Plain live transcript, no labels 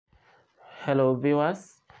Hello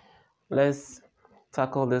viewers, let's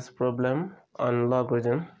tackle this problem on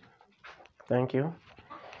logarithm. Thank you.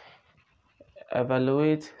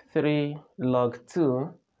 Evaluate 3 log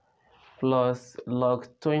 2 plus log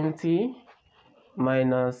 20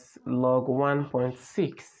 minus log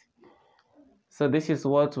 1.6. So this is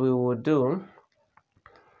what we will do.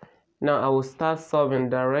 Now I will start solving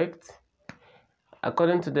direct.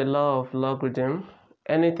 According to the law of logarithm,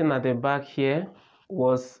 anything at the back here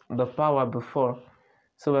was the power before.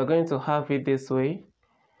 So we're going to have it this way.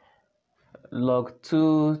 Log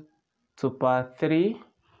 2 to power 3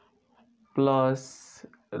 plus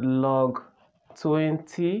log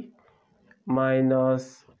 20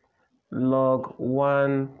 minus log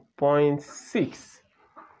 1.6.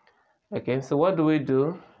 Okay, so what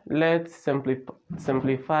do? Let's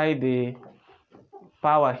simplify the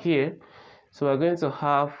power here. So we're going to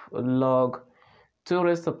have log 2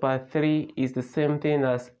 raised to power 3 is the same thing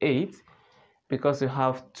as 8, because you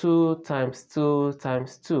have 2 times 2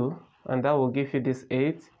 times 2, and that will give you this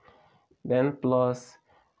 8, then plus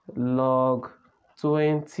log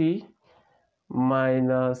 20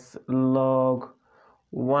 minus log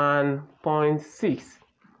 1.6.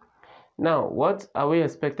 Now, what are we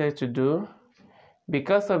expected to do?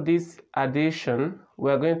 Because of this addition,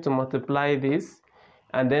 we are going to multiply this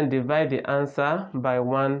and then divide the answer by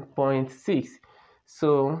 1.6.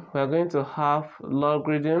 So we are going to have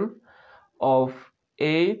logarithm of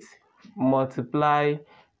 8 multiplied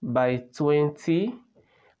by 20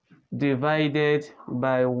 divided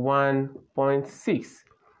by 1.6.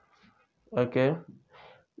 Okay,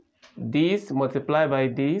 this multiplied by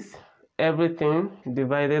this, everything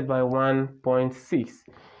divided by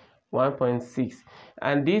 1.6,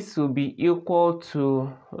 and this will be equal to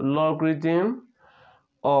logarithm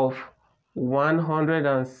of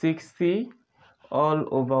 160 all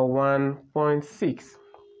over 1.6.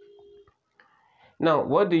 Now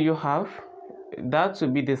what do you have? That will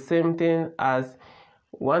be the same thing as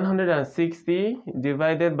 160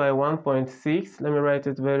 divided by 1.6. Let me write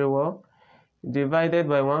it very well. Divided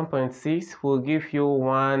by 1.6 will give you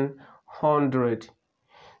 100.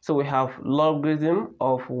 So we have logarithm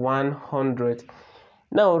of 100.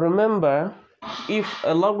 Now remember, if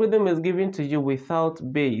a logarithm is given to you without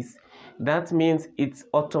base, that means it's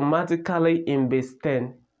automatically in base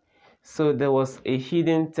 10. So there was a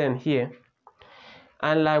hidden 10 here.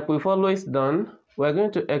 And like we've always done, we're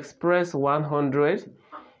going to express 100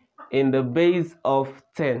 in the base of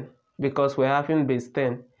 10 because we're having base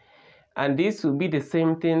 10. And this will be the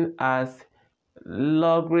same thing as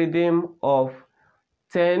logarithm of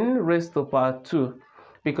 10 raised to power 2,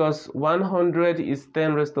 because 100 is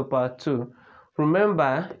 10 raised to power 2.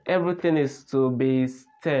 Remember, everything is to base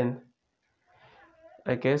 10.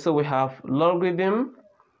 Okay, so we have logarithm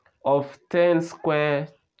of 10 square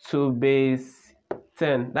to base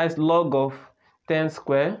 10. That's log of 10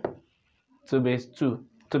 square to base 2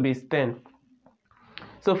 to base 10.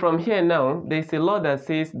 So from here now, there's a law that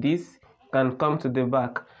says this can come to the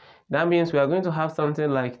back. That means we are going to have something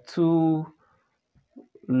like 2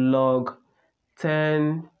 log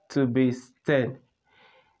 10 to base 10.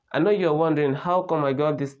 I know you're wondering how come I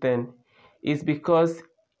got this 10. It's because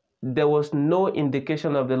there was no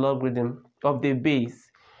indication of the logarithm of the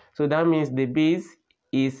base. So that means the base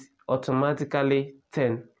is automatically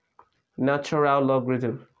 10. Natural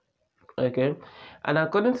logarithm. Okay. And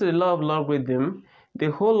according to the law of logarithm,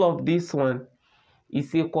 the whole of this one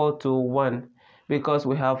is equal to 1, because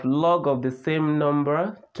we have log of the same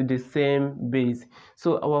number to the same base.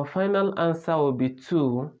 So our final answer will be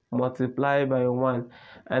 2 multiplied by 1,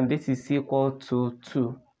 and this is equal to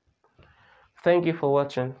 2. Thank you for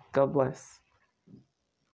watching. God bless.